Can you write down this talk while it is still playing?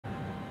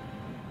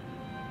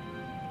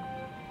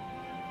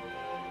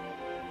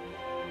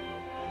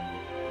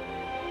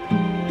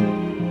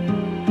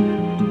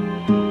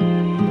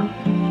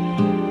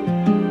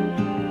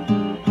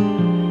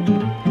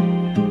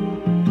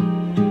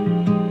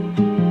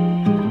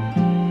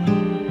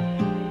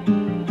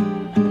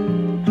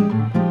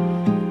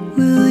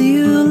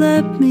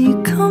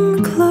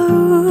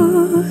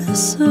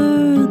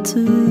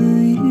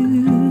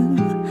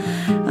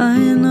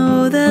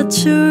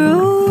you're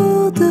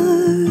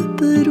older,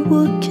 but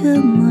what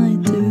can I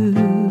do?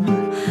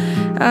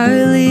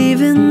 I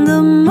leave in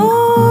the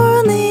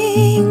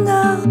morning,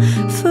 I'll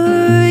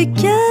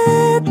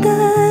forget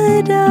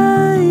that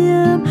I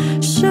am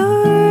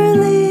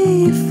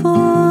surely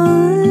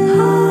falling.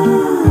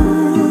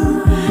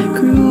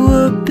 Grew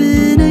up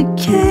in a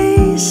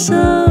case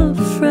of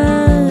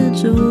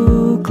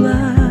fragile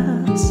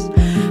glass,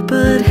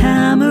 but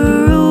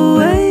hammer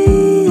away,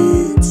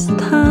 it's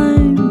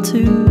time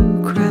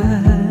to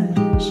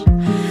crash.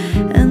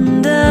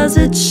 And as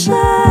it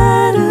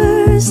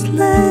shatters,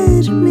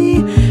 let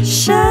me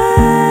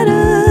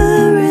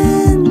shatter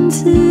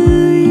into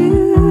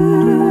you.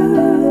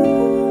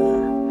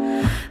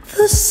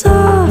 The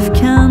soft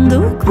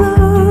candle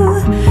glow,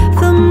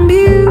 the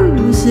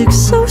music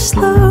so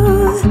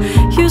slow,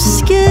 your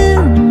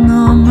skin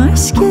on my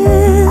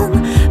skin.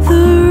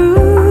 The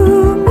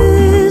room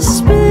is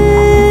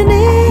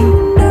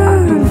spinning,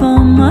 nerve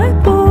on my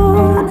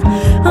bone.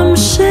 I'm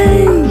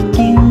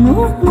shaking,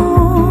 oh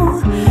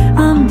no,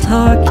 I'm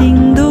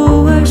talking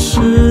though I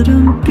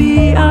shouldn't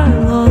be. I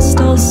lost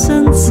all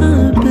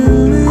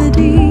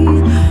sensibility.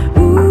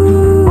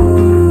 Ooh,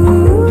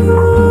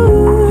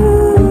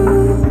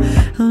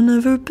 I've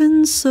never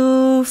been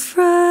so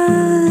fragile.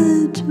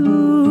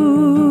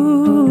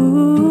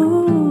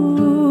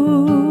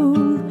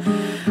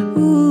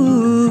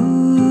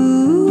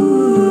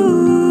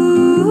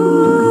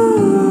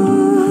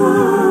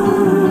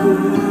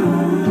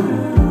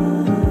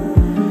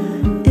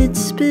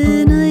 It's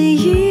been a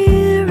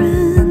year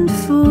and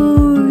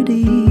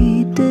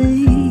 40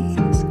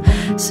 days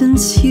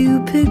since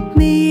you picked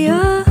me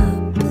up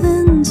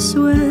and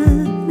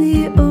swept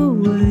me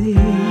away.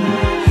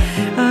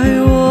 I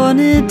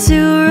wanted to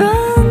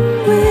run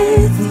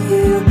with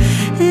you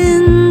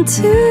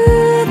into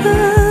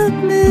the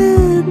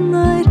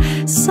midnight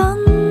sun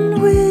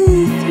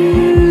with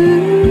you.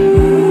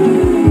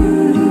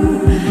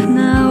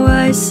 Now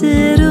I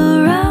sit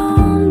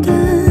around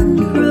and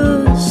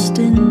rust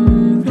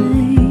in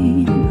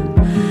vain,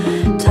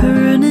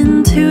 turn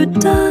into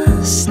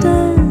dust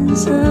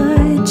as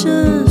I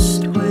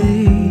just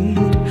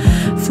wait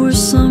for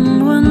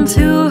someone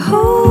to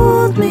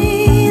hold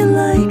me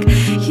like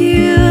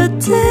you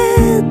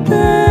did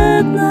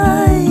that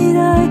night.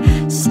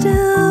 I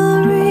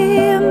still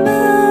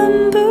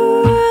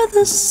remember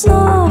the song.